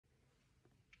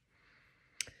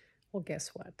Well, guess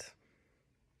what?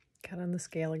 Got on the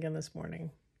scale again this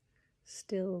morning.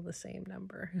 Still the same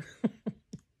number.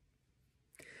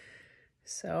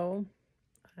 So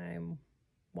I'm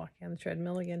walking on the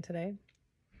treadmill again today.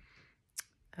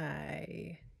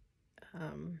 I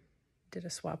did a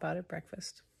swap out at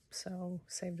breakfast, so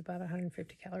saved about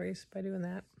 150 calories by doing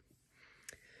that.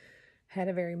 Had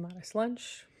a very modest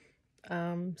lunch.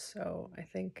 So I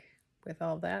think with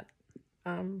all that,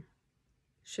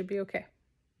 should be okay.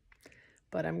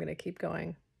 But I'm going to keep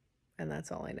going, and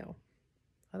that's all I know.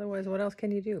 Otherwise, what else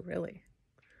can you do, really?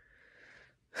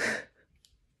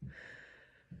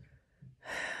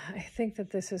 I think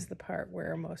that this is the part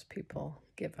where most people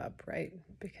give up, right?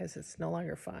 Because it's no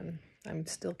longer fun. I'm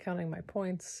still counting my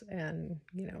points and,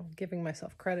 giving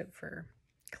myself credit for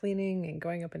cleaning and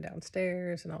going up and down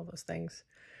stairs and all those things.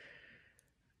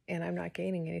 And I'm not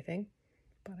gaining anything,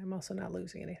 but I'm also not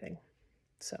losing anything.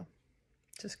 So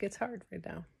it just gets hard right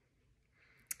now.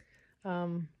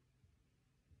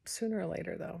 Sooner or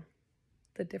later, though,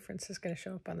 the difference is going to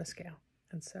show up on the scale.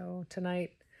 And so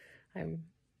tonight I'm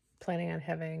planning on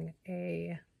having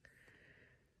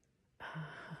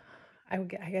I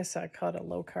guess I call it a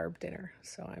low carb dinner.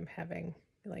 So I'm having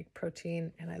like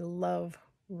protein, and I love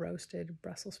roasted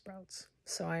Brussels sprouts.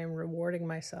 So I am rewarding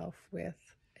myself with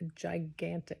a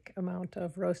gigantic amount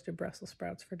of roasted Brussels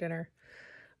sprouts for dinner.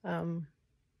 And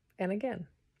again,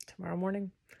 tomorrow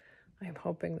morning, I'm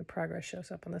hoping the progress shows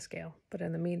up on the scale. But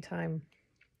in the meantime,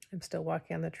 I'm still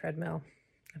walking on the treadmill.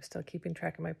 I'm still keeping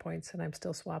track of my points, and I'm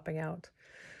still swapping out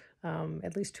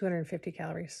at least 250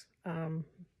 calories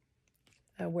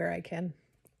where I can,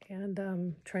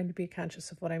 and trying to be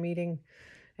conscious of what I'm eating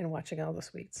and watching all the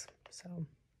sweets. So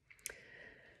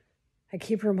I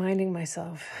keep reminding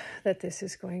myself that this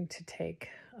is going to take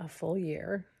a full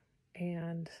year,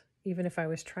 and even if I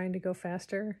was trying to go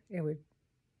faster, it would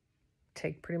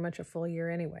take pretty much a full year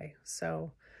anyway.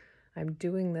 So I'm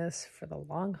doing this for the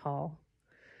long haul,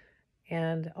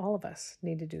 and all of us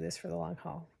need to do this for the long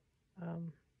haul.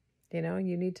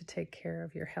 You need to take care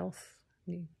of your health.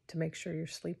 You need to make sure you're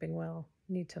sleeping well.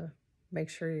 You need to make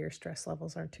sure your stress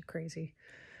levels aren't too crazy,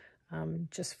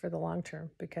 just for the long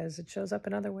term, because it shows up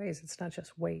in other ways. It's not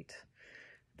just weight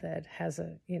that has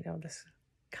this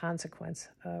consequence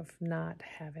of not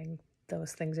having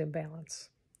those things in balance.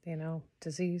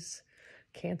 Disease,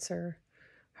 cancer,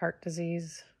 heart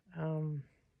disease,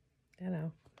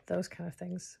 those kind of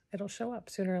things. It'll show up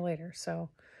sooner or later. So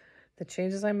the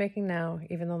changes I'm making now,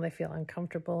 even though they feel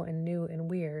uncomfortable and new and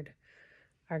weird,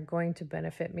 are going to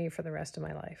benefit me for the rest of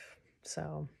my life.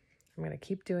 So I'm going to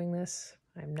keep doing this.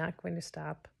 I'm not going to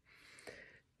stop.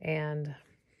 And,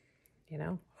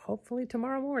 hopefully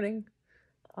tomorrow morning,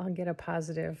 I'll get a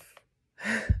positive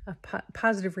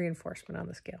reinforcement on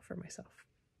the scale for myself.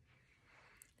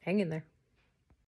 Hang in there.